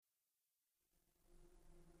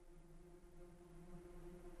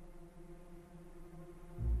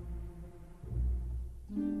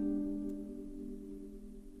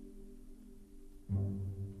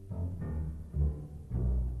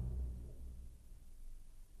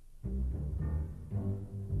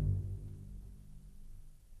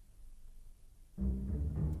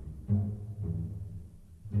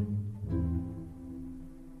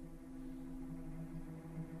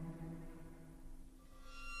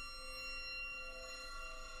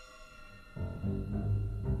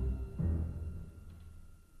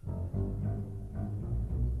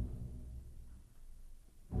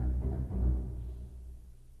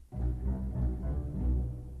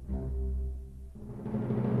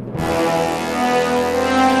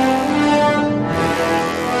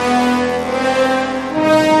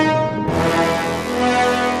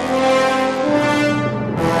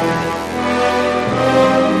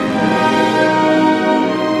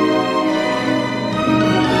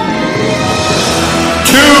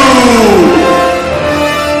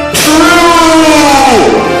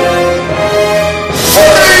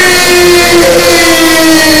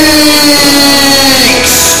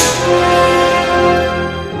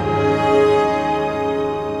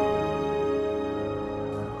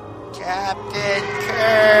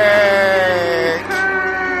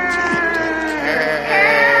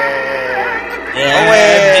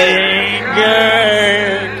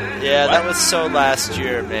that was so last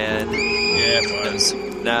year, man. Yeah, it was.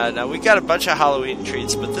 Nah, we got a bunch of Halloween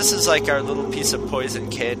treats, but this is like our little piece of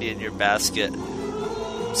poison candy in your basket.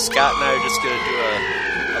 Scott and I are just going to do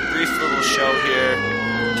a brief little show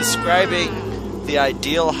here describing the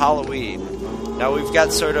ideal Halloween. Now, we've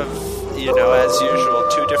got sort of, as usual,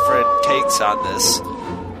 two different takes on this.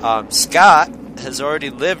 Scott has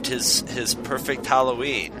already lived his perfect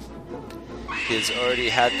Halloween. He's already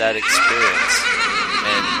had that experience,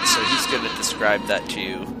 and so he's going to describe that to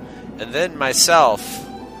you. And then myself,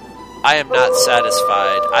 I am not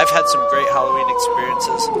satisfied. I've had some great Halloween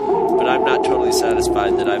experiences, but I'm not totally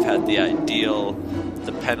satisfied that I've had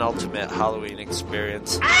the penultimate Halloween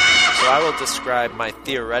experience. So I will describe my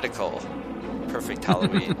theoretical perfect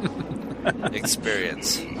Halloween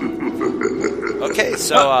experience. Okay,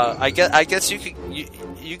 so I guess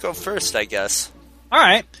you go first, I guess. All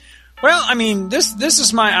right. Well, I mean, this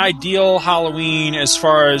is my ideal Halloween as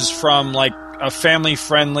far as from like a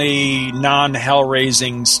family-friendly,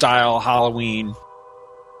 non-hell-raising style Halloween.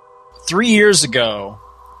 3 years ago,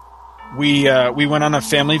 we went on a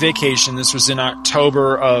family vacation. This was in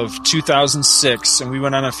October of 2006, and we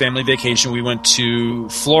went on a family vacation. We went to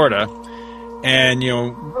Florida, and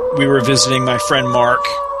we were visiting my friend Mark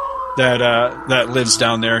that lives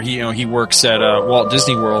down there. He works at Walt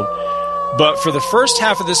Disney World. But for the first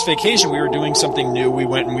half of this vacation, we were doing something new. We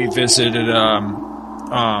went and we visited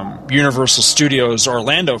Universal Studios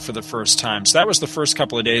Orlando for the first time. So that was the first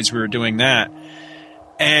couple of days we were doing that.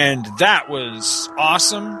 And that was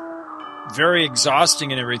awesome, very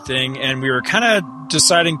exhausting and everything. And we were kind of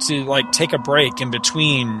deciding to take a break in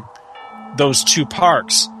between those two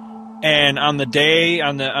parks. And on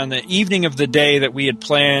the evening of the day that we had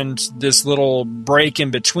planned this little break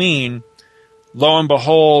in between, lo and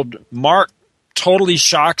behold, Mark totally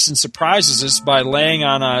shocks and surprises us by laying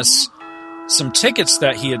on us some tickets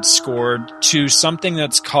that he had scored to something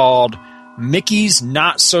that's called Mickey's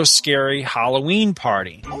Not So Scary Halloween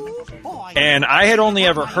Party. And I had only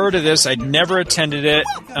ever heard of this. I'd never attended it,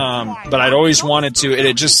 but I'd always wanted to. And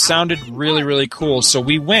it just sounded really, really cool. So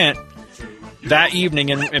we went that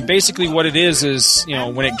evening, and basically what it is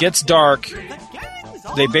when it gets dark,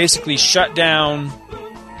 they basically shut down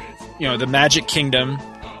the Magic Kingdom,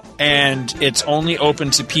 and it's only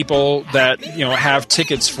open to people that have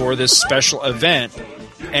tickets for this special event.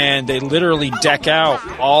 And they literally deck out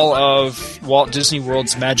all of Walt Disney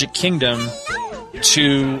World's Magic Kingdom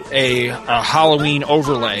to a Halloween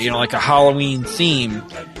overlay, like a Halloween theme.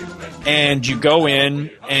 And you go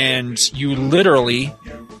in and you literally,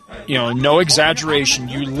 no exaggeration,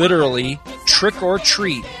 you literally trick or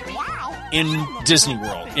treat in Disney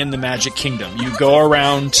World, in the Magic Kingdom. You go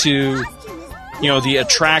around to, the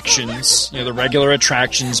attractions, the regular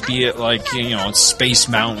attractions, be it Space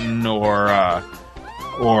Mountain or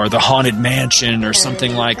the Haunted Mansion or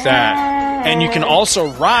something like that. And you can also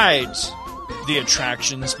ride the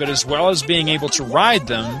attractions, but as well as being able to ride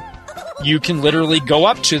them, you can literally go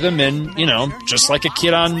up to them and, just like a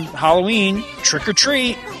kid on Halloween, trick or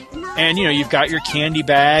treat. And, you've got your candy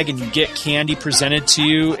bag and you get candy presented to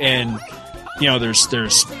you, and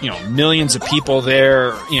there's millions of people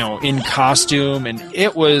there, in costume, and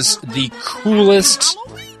it was the coolest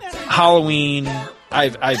Halloween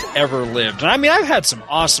I've ever lived. And I mean, I've had some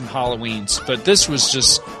awesome Halloweens, but this was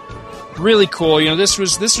just really cool. This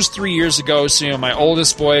was 3 years ago, so my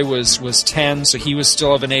oldest boy was 10, so he was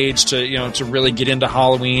still of an age to to really get into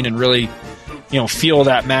Halloween and really feel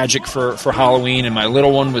that magic for Halloween. And my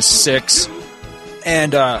little one was 6,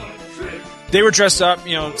 and they were dressed up.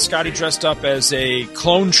 Scotty dressed up as a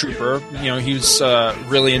clone trooper. He was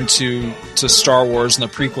really into Star Wars and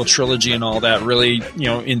the prequel trilogy and all that. Really,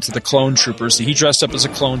 into the clone troopers. So he dressed up as a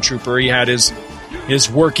clone trooper. He had his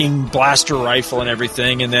working blaster rifle and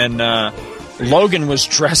everything. And then Logan was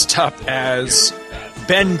dressed up as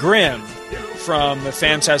Ben Grimm from the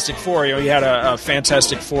Fantastic Four. He had a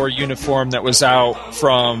Fantastic Four uniform that was out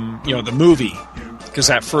from the movie, because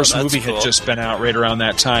that first movie had just been out right around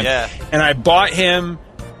that time. Yeah. And I bought him,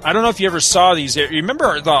 I don't know if you ever saw these. You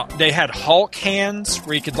remember they had Hulk hands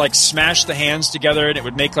where you could smash the hands together and it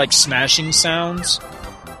would make smashing sounds?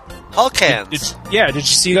 Hulk hands. Did you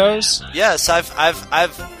see those? Yes,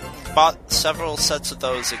 I've bought several sets of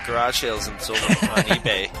those at garage sales and sold them on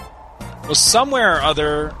eBay. Well, somewhere or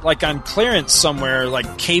other, on clearance somewhere,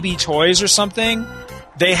 KB Toys or something,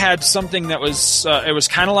 they had something that was it was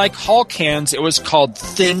kind of like Hulk hands. It was called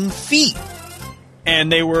Thin Feet,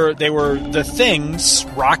 and they were the Thing's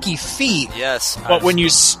Rocky feet. Yes, but when you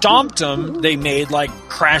stomped them, they made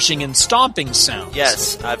crashing and stomping sounds.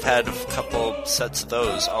 Yes, I've had a couple sets of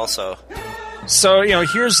those also. So,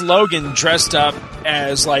 here's Logan dressed up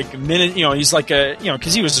as he's like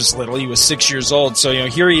because he was just little, he was 6 years old. So,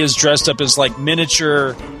 here he is dressed up as like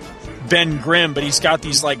miniature Ben Grimm, but he's got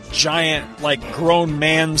these like giant, like grown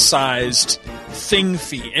man sized thing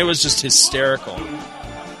feet. It was just hysterical.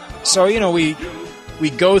 So, we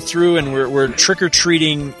go through and we're trick or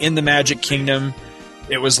treating in the Magic Kingdom.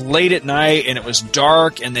 It was late at night and it was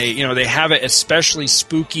dark, and they have it especially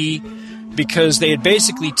spooky because they had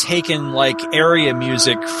basically taken like area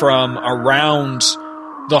music from around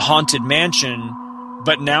the Haunted Mansion,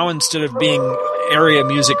 but now instead of being area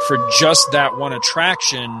music for just that one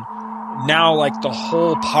attraction, now like the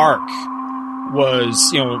whole park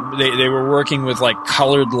was, they were working with like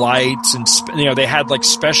colored lights, and they had like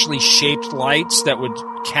specially shaped lights that would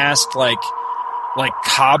cast like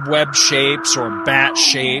cobweb shapes or bat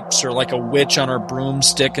shapes or like a witch on her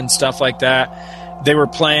broomstick and stuff like that. They were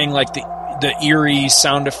playing like the eerie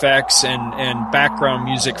sound effects and background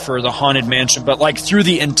music for the Haunted Mansion, but like through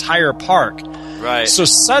the entire park. Right. So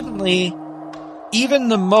suddenly, even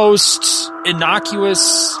the most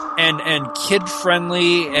innocuous and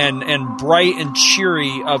kid-friendly and bright and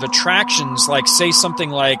cheery of attractions, like say something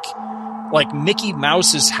like Mickey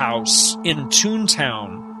Mouse's house in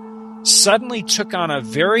Toontown, suddenly took on a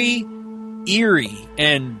very eerie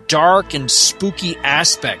and dark and spooky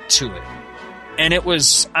aspect to it. And it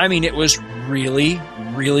was really,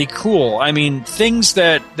 really cool. I mean, things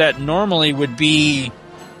that normally would be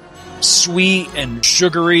sweet and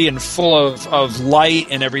sugary and full of light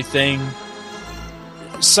and everything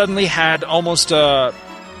suddenly had almost like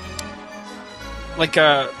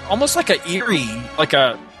a eerie, like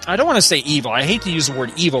a, I don't want to say evil, I hate to use the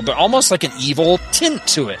word evil, but almost like an evil tint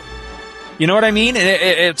to it. You know what I mean? And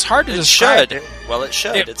it's hard to describe. It should. Well, it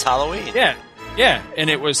should. It's Halloween. Yeah, and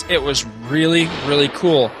it was really, really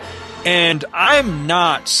cool. And I'm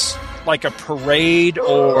not like a parade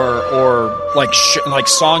or like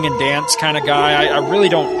song and dance kind of guy. I really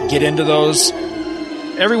don't get into those.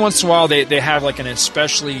 Every once in a while they have like an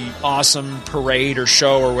especially awesome parade or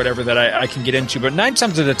show or whatever that I can get into. But 9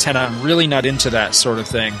 times out of 10, I'm really not into that sort of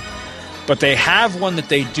thing. But they have one that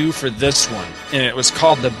they do for this one, and it was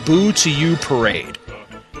called the Boo to You Parade.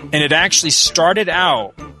 And it actually started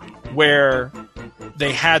out where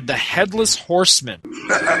they had the Headless Horseman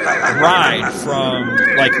ride from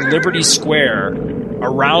like Liberty Square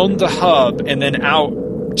around the hub and then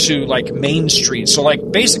out to like Main Street. So like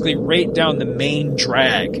basically right down the main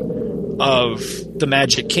drag of the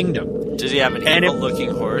Magic Kingdom. Did he have an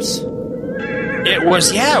evil-looking horse? It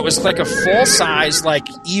was like a full-size, like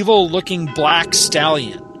evil-looking black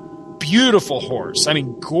stallion. Beautiful horse. I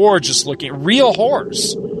mean, gorgeous-looking, real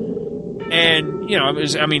horse. And it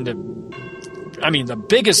was. The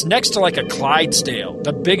biggest, next to like a Clydesdale,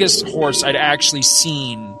 the biggest horse I'd actually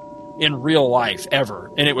seen in real life ever.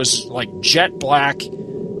 And it was like jet black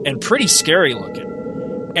and pretty scary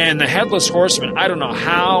looking. And the Headless Horseman, I don't know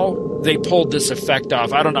how they pulled this effect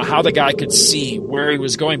off. I don't know how the guy could see where he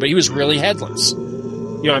was going, but he was really headless.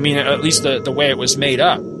 At least the way it was made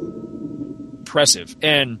up. Impressive.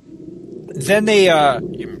 And then they,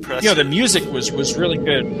 the music was really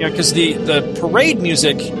good. Because the parade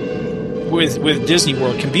music with Disney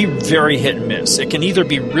World can be very hit and miss. It can either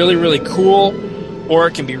be really, really cool, or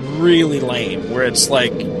it can be really lame, where it's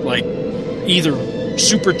like either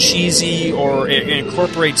super cheesy or it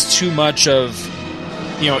incorporates too much of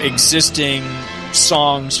existing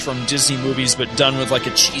songs from Disney movies, but done with like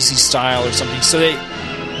a cheesy style or something. So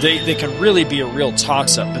they can really be a real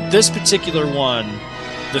toss-up. But this particular one,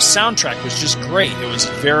 the soundtrack was just great. It was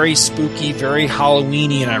very spooky, very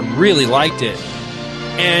Halloween-y, and I really liked it.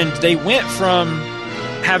 And they went from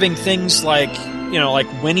having things like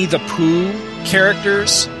Winnie the Pooh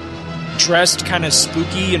characters dressed kind of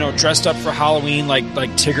spooky, dressed up for Halloween, like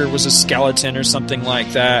Tigger was a skeleton or something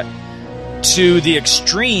like that, to the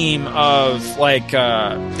extreme of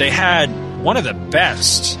they had one of the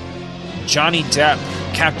best Johnny Depp,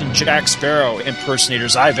 Captain Jack Sparrow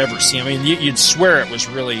impersonators I've ever seen. I mean, you'd swear it was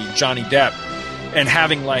really Johnny Depp, and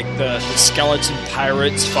having like the skeleton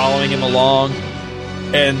pirates following him along.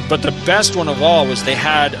 But the best one of all was they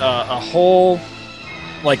had a whole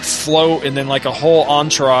float and then like a whole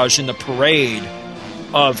entourage in the parade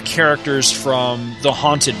of characters from the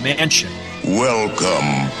Haunted Mansion.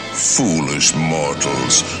 Welcome, foolish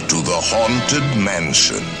mortals, to the Haunted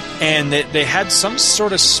Mansion. And they had some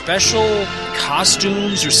sort of special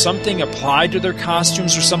costumes or something applied to their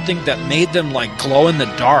costumes or something that made them like glow in the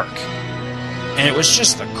dark. And it was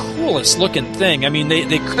just the coolest looking thing. I mean,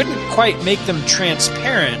 they couldn't quite make them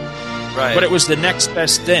transparent, right? But it was the next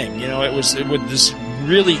best thing. It was with this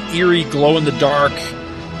really eerie glow in the dark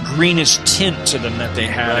greenish tint to them that they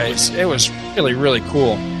had. Right. It was really, really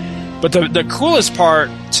cool. But the coolest part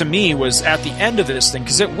to me was at the end of this thing,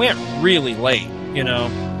 because it went really late, you know.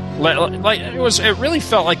 Like it really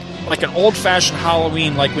felt like an old-fashioned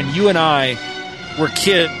Halloween, like when you and I were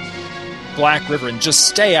kids, Black River, and just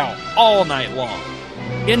stay out all night long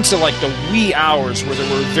into like the wee hours where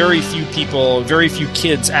there were very few people, very few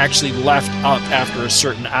kids actually left up after a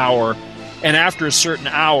certain hour. And after a certain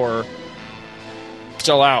hour,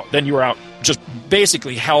 still out, then you were out just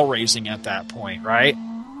basically hell-raising at that point, right?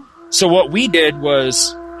 So what we did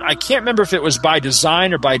was, I can't remember if it was by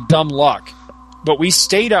design or by dumb luck, but we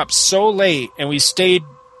stayed up so late and we stayed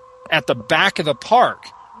at the back of the park.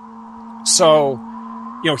 So,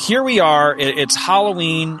 you know, here we are, it's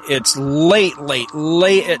Halloween, it's late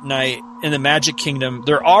at night in the Magic Kingdom.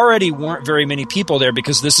 There already weren't very many people there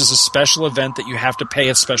because this is a special event that you have to pay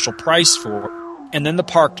a special price for. And then the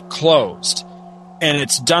park closed. And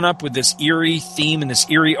it's done up with this eerie theme and this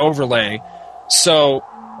eerie overlay. So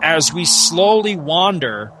as we slowly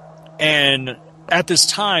wander, and at this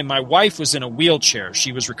time, my wife was in a wheelchair.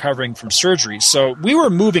 She was recovering from surgery. So we were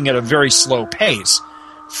moving at a very slow pace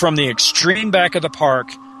from the extreme back of the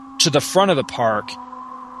park to the front of the park.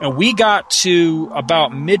 And we got to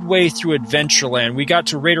about midway through Adventureland. We got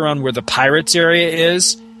to right around where the Pirates area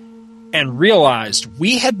is and realized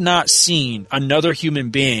we had not seen another human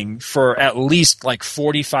being for at least like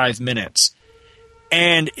 45 minutes.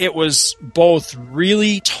 And it was both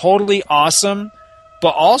really totally awesome,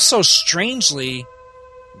 but also strangely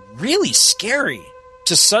really scary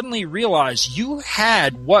to suddenly realize you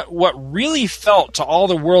had what really felt to all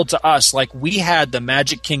the world, to us, like we had the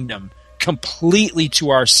Magic Kingdom completely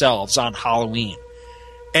to ourselves on Halloween.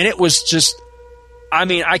 And it was just, I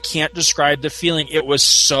mean, I can't describe the feeling. It was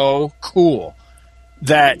so cool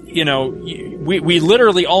that, you know, we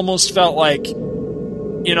literally almost felt like,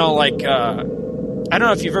 you know, like, I don't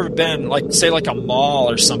know if you've ever been, like, say, like a mall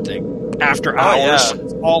or something. After hours,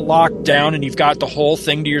 it's all locked down, and you've got the whole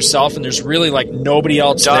thing to yourself, and there's really, like, nobody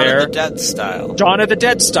else there. Dawn of the Dead style. Dawn of the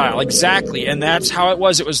Dead style, exactly. And that's how it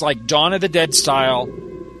was. It was like Dawn of the Dead style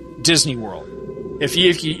Disney World. If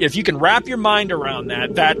you can wrap your mind around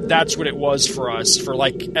that's what it was for us for,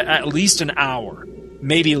 like, at least an hour,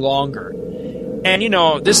 maybe longer. And, you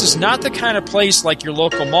know, this is not the kind of place like your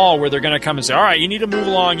local mall where they're going to come and say, all right, you need to move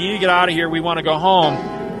along, you need to get out of here, we want to go home.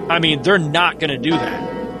 I mean, they're not going to do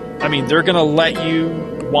that. I mean, they're going to let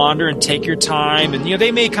you wander and take your time. And, you know,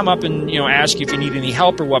 they may come up and, you know, ask you if you need any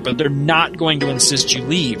help or what, but they're not going to insist you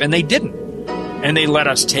leave. And they didn't. And they let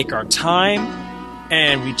us take our time.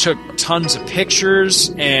 And we took tons of pictures.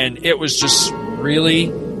 And it was just really,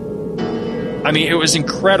 I mean, it was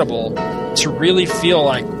incredible to really feel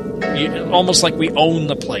like, almost like we own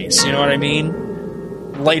the place. You know what I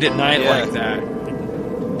mean? Late at night like that.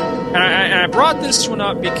 And I brought this one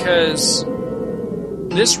up because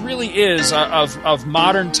this really is, of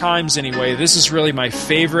modern times anyway, this is really my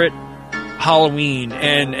favorite Halloween.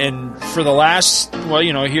 And for the last, well,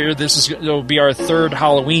 you know, here, it'll be our third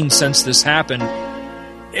Halloween since this happened.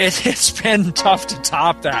 It's been tough to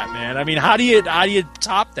top that, man. I mean, how do you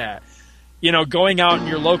top that? You know, going out in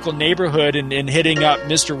your local neighborhood and hitting up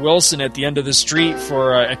Mr. Wilson at the end of the street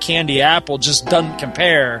for a candy apple just doesn't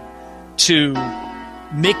compare to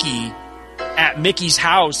Mickey at Mickey's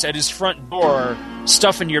house at his front door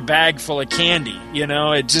stuffing your bag full of candy. You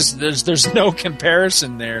know, it just, there's no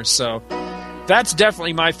comparison there. So that's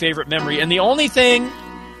definitely my favorite memory. And the only thing,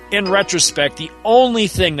 in retrospect, the only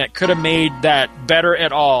thing that could have made that better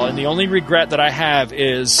at all, and the only regret that I have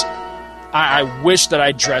is I wish that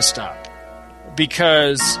I dressed up.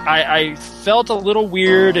 Because I felt a little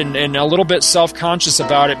weird and a little bit self-conscious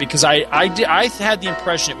about it, because I had the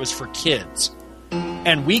impression it was for kids.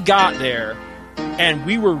 And we got there, and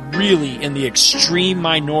we were really in the extreme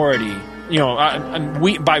minority. You know,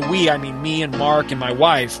 by we, I mean me and Mark and my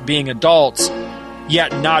wife being adults,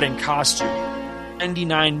 yet not in costume.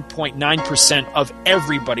 99.9% of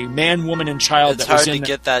everybody, man, woman, and child, it's that was hard to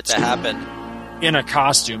get that to happen in a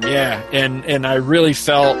costume. Yeah, and I really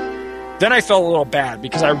felt. Then I felt a little bad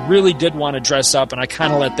because I really did want to dress up, and I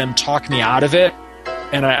kind of let them talk me out of it.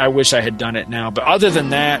 And I wish I had done it now. But other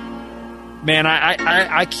than that, man,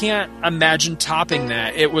 I can't imagine topping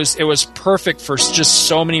that. It was perfect for just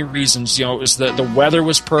so many reasons. You know, it was the weather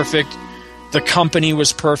was perfect, the company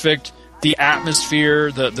was perfect, the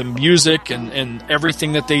atmosphere, the music, and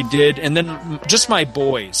everything that they did, and then just my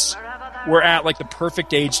boys were at like the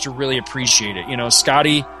perfect age to really appreciate it. You know,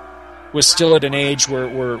 Scotty was still at an age where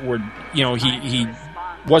you know, he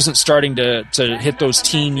wasn't starting to hit those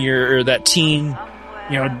teen year, or that teen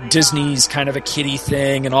Disney's kind of a kiddie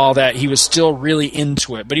thing and all that. He was still really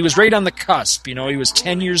into it, but he was right on the cusp. He was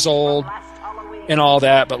 10 years old and all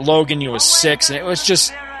that, but Logan, was 6, and it was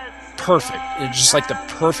just perfect. It was just like the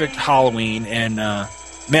perfect Halloween, and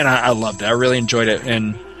man, I loved it. I really enjoyed it,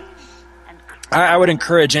 and I would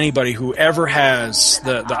encourage anybody who ever has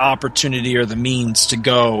the opportunity or the means to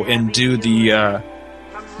go and do the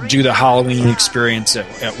Halloween experience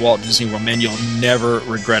at Walt Disney World. Man, you'll never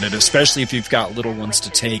regret it, especially if you've got little ones to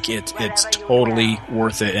take. It's totally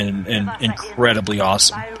worth it and incredibly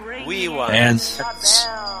awesome. Wee ones.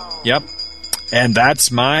 Yep. And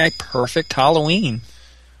that's my perfect Halloween.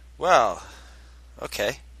 Well,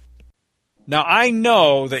 okay. Now, I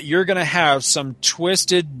know that you're going to have some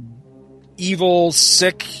twisted, evil,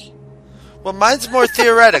 sick... Well, mine's more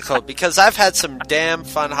theoretical because I've had some damn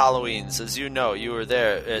fun Halloweens. As you know, you were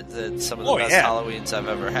there at some of the best Halloweens I've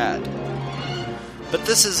ever had. But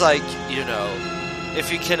this is like,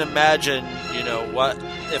 if you can imagine, what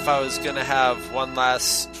if I was going to have one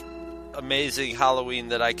last amazing Halloween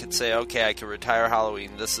that I could say, okay, I can retire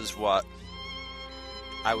Halloween, this is what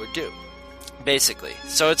I would do. Basically.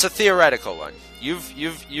 So it's a theoretical one. You've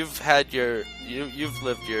had you've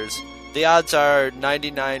lived yours. The odds are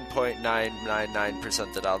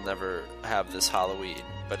 99.999% that I'll never have this Halloween.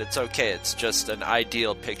 But it's okay. It's just an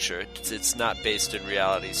ideal picture. It's not based in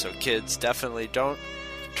reality. So kids, definitely don't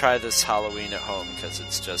try this Halloween at home because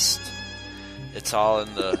it's all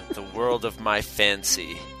in the world of my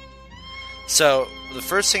fancy. So the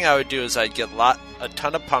first thing I would do is I'd get a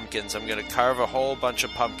ton of pumpkins. I'm going to carve a whole bunch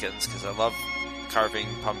of pumpkins because I love carving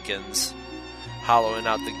pumpkins, hollowing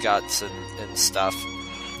out the guts and stuff.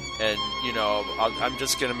 And, I'm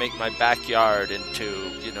just going to make my backyard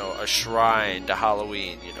into, a shrine to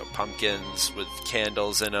Halloween. Pumpkins with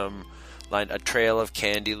candles in them, a trail of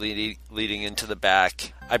candy leading into the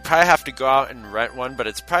back. I'd probably have to go out and rent one, but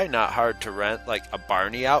it's probably not hard to rent, like, a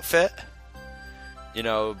Barney outfit.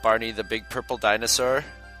 Barney the big purple dinosaur.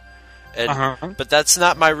 And, But that's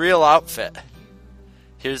not my real outfit.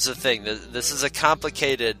 Here's the thing. This is a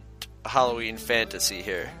complicated Halloween fantasy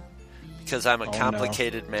here. Because I'm a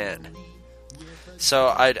complicated man. So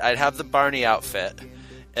I'd have the Barney outfit,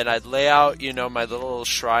 and I'd lay out, my little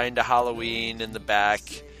shrine to Halloween in the back,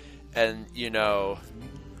 and,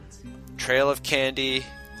 trail of candy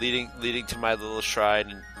leading to my little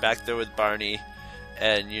shrine, and back there with Barney,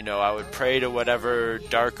 and, I would pray to whatever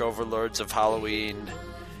dark overlords of Halloween,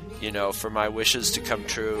 for my wishes to come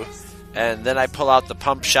true, and then I pull out the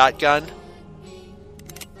pump shotgun,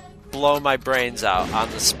 blow my brains out on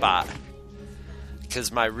the spot. Because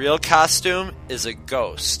my real costume is a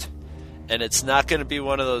ghost. And it's not going to be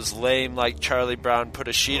one of those lame, like Charlie Brown put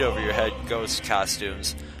a sheet over your head ghost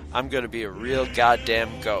costumes. I'm going to be a real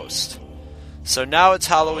goddamn ghost. So now it's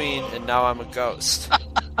Halloween, and now I'm a ghost.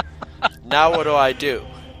 Now what do I do?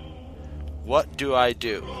 What do I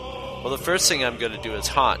do? Well, the first thing I'm going to do is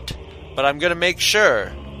haunt. But I'm going to make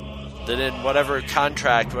sure that in whatever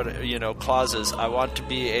contract, clauses, I want to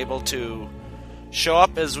be able to show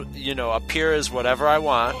up as, appear as whatever I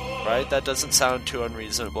want, right? That doesn't sound too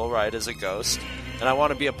unreasonable, right, as a ghost. And I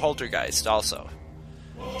want to be a poltergeist also.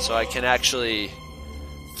 So I can actually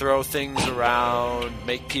throw things around,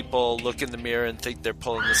 make people look in the mirror and think they're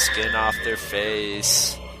pulling the skin off their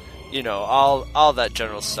face. All that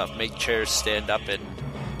general stuff. Make chairs stand up and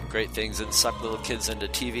great things and suck little kids into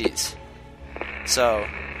TVs. So,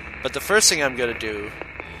 but the first thing I'm going to do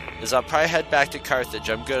is I'll probably head back to Carthage.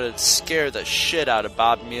 I'm going to scare the shit out of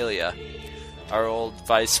Bob Melia, our old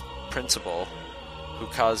vice principal, who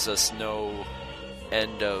caused us no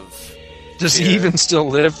end of Does fear. he even still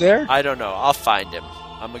live there? I don't know. I'll find him.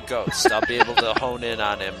 I'm a ghost. I'll be able to hone in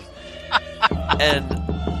on him.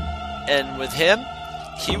 And with him,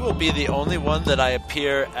 he will be the only one that I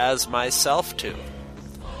appear as myself to.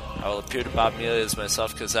 I will appear to Bob Melia as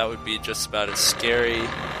myself because that would be just about as scary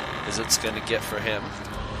as it's going to get for him.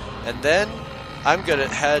 And then I'm going to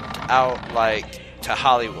head out, to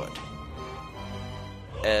Hollywood.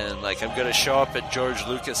 And, I'm going to show up at George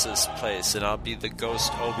Lucas's place, and I'll be the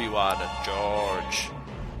ghost Obi-Wan and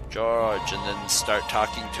George, and then start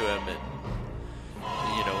talking to him, and,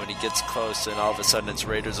 when he gets close, and all of a sudden it's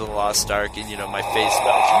Raiders of the Lost Ark, and, my face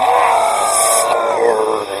melts.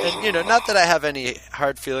 And, not that I have any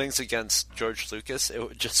hard feelings against George Lucas, it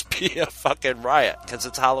would just be a fucking riot, because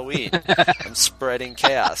it's Halloween. I'm spreading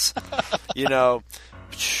chaos.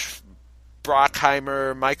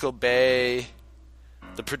 Brockheimer, Michael Bay,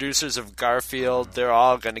 the producers of Garfield, they're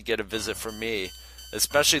all going to get a visit from me.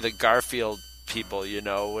 Especially the Garfield people, when,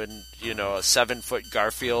 a 7-foot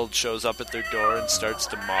Garfield shows up at their door and starts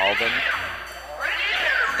to maul them.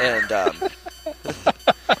 And,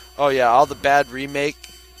 Oh yeah, all the bad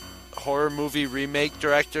horror movie remake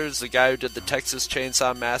directors, the guy who did the Texas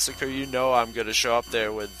Chainsaw Massacre, I'm going to show up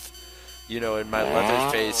there with, in my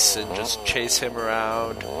leather face and just chase him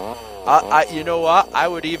around. You know what? I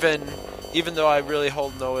would even though I really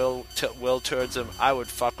hold no ill will towards him, I would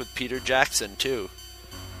fuck with Peter Jackson too.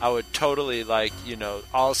 I would totally, all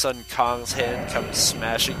of a sudden Kong's hand comes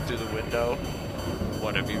smashing through the window.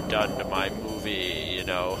 What have you done to my movie?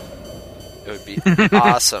 It would be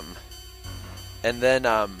awesome. And then,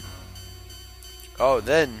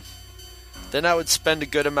 then I would spend a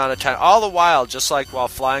good amount of time, all the while, just while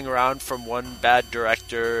flying around from one bad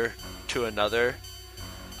director to another,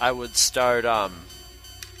 I would start,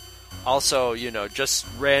 also, just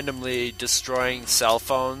randomly destroying cell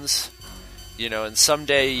phones. And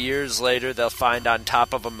someday, years later, they'll find on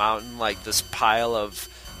top of a mountain, this pile of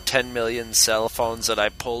 10 million cell phones that I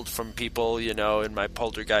pulled from people, in my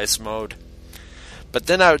poltergeist mode. But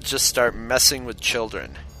then I would just start messing with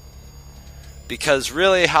children. Because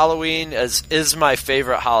really, Halloween is my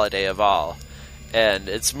favorite holiday of all. And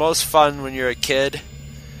it's most fun when you're a kid.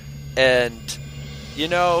 And,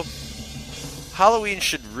 Halloween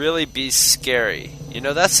should really be scary.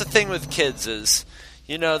 That's the thing with kids is,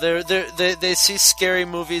 they see scary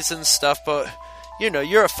movies and stuff, but,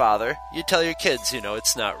 you're a father. You tell your kids,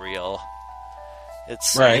 it's not real.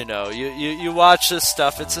 It's, right. You watch this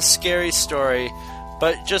stuff, it's a scary story,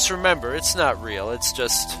 but just remember, it's not real. It's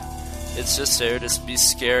just there to be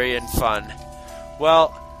scary and fun.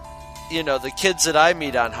 Well, the kids that I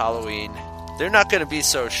meet on Halloween, they're not going to be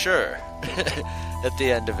so sure at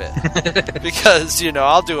the end of it. Because,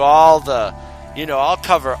 I'll do all the... I'll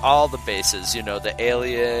cover all the bases, the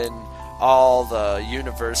Alien, all the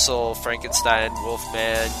Universal, Frankenstein,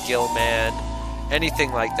 Wolfman, Gilman,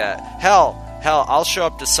 anything like that. Hell, I'll show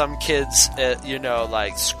up to some kids,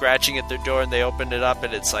 scratching at their door and they open it up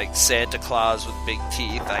and it's like Santa Claus with big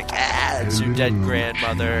teeth, it's your dead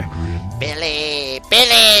grandmother. Billy,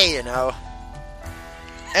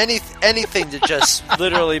 Anything to just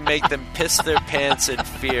literally make them piss their pants in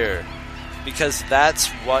fear. Because that's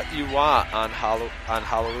what you want on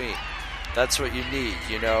Halloween. That's what you need,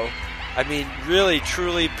 I mean, really,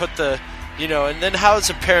 truly put the, and then how is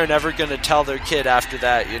a parent ever going to tell their kid after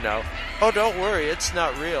that, oh, don't worry, it's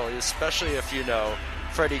not real, especially if,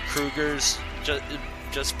 Freddy Krueger's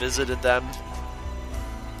just visited them.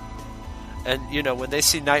 And, when they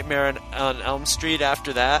see Nightmare on Elm Street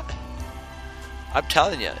after that, I'm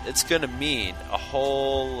telling you, it's going to mean a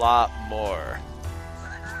whole lot more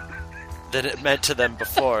than it meant to them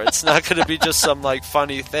before. It's not going to be just some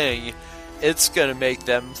funny thing. It's going to make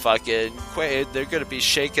them fucking quail. They're going to be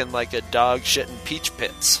shaking like a dog shitting peach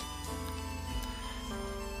pits.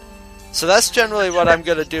 So that's generally what I'm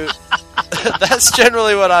going to do. That's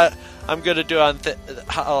generally what I'm going to do on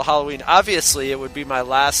Halloween. Obviously, it would be my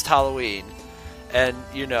last Halloween, and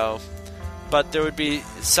but there would be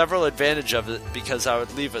several advantages of it because I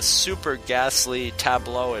would leave a super ghastly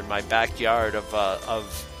tableau in my backyard of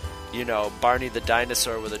Barney the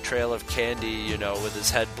dinosaur with a trail of candy, with his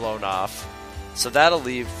head blown off. So that'll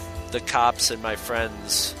leave the cops and my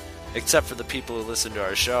friends, except for the people who listen to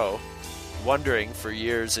our show, wondering for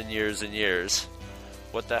years and years and years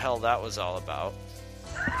what the hell that was all about.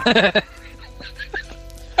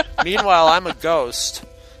 Meanwhile, I'm a ghost,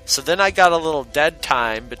 so then I got a little dead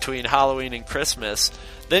time between Halloween and Christmas.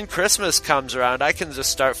 Then Christmas comes around, I can just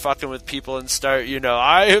start fucking with people and start,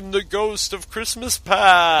 I am the ghost of Christmas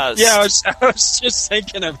past. Yeah, I was just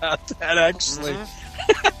thinking about that, actually.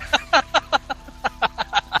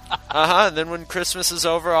 And then when Christmas is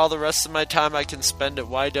over, all the rest of my time I can spend at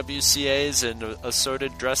YWCAs and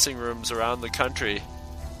assorted dressing rooms around the country.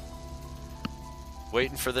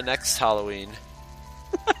 Waiting for the next Halloween.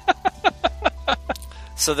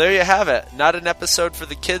 So there you have it. Not an episode for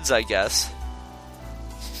the kids, I guess.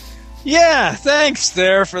 Yeah, thanks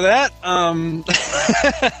there for that. Well,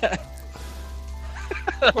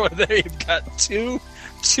 there you've got two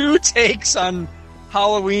takes on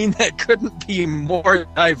Halloween that couldn't be more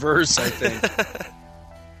diverse, I think.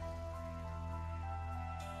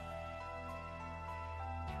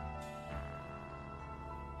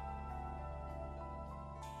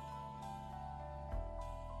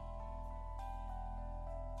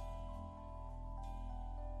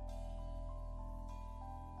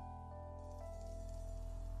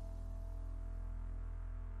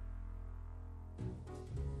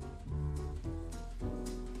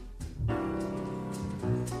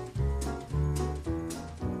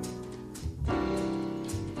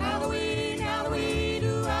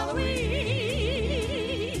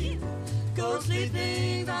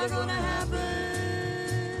 Things are gonna happen.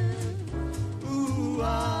 Ooh,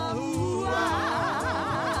 ah,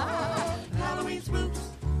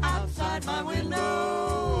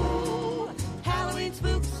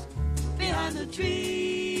 behind the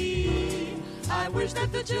tree. I wish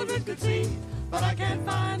that the children could see, but I can't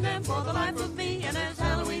find them for the life of me. And there's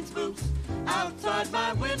Halloween spooks outside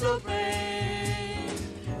my window pane.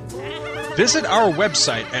 Visit our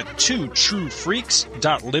website at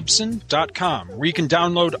twotruefreaks.libsyn.com, where you can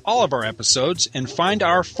download all of our episodes and find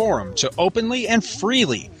our forum to openly and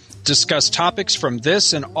freely discuss topics from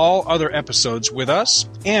this and all other episodes with us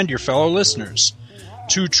and your fellow listeners.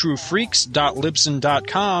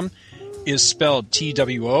 twotruefreaks.libsyn.com is spelled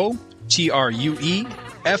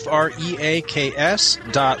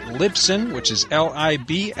TWOTRUEFREAKS.Libsyn, which is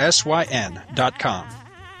LIBSYN.com.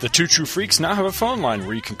 The Two True Freaks now have a phone line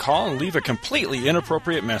where you can call and leave a completely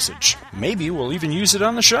inappropriate message. Maybe we'll even use it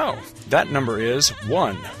on the show. That number is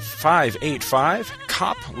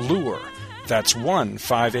 1-585-COP-LURE. That's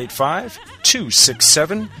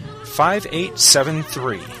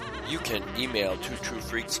 1-585-267-5873. You can email Two True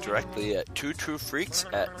Freaks directly at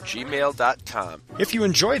twotruefreaks@gmail.com. If you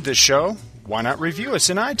enjoyed this show, why not review us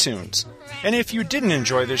in iTunes? And if you didn't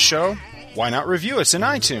enjoy this show, why not review us in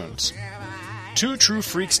iTunes? Two True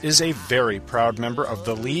Freaks is a very proud member of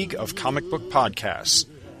the League of Comic Book Podcasts.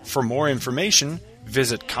 For more information,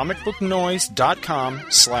 visit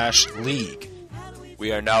comicbooknoise.com/league.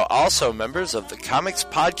 We are now also members of the Comics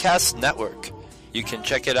Podcast Network. You can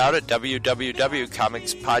check it out at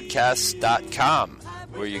www.comicspodcasts.com,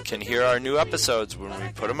 where you can hear our new episodes when we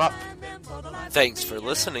put them up. Thanks for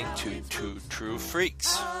listening to Two True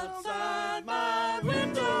Freaks. Outside my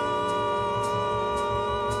window.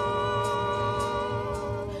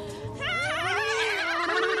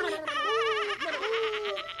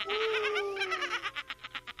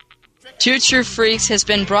 Two True Freaks has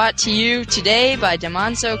been brought to you today by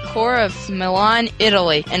Damanzo Core of Milan,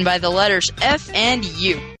 Italy, and by the letters F and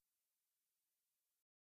U.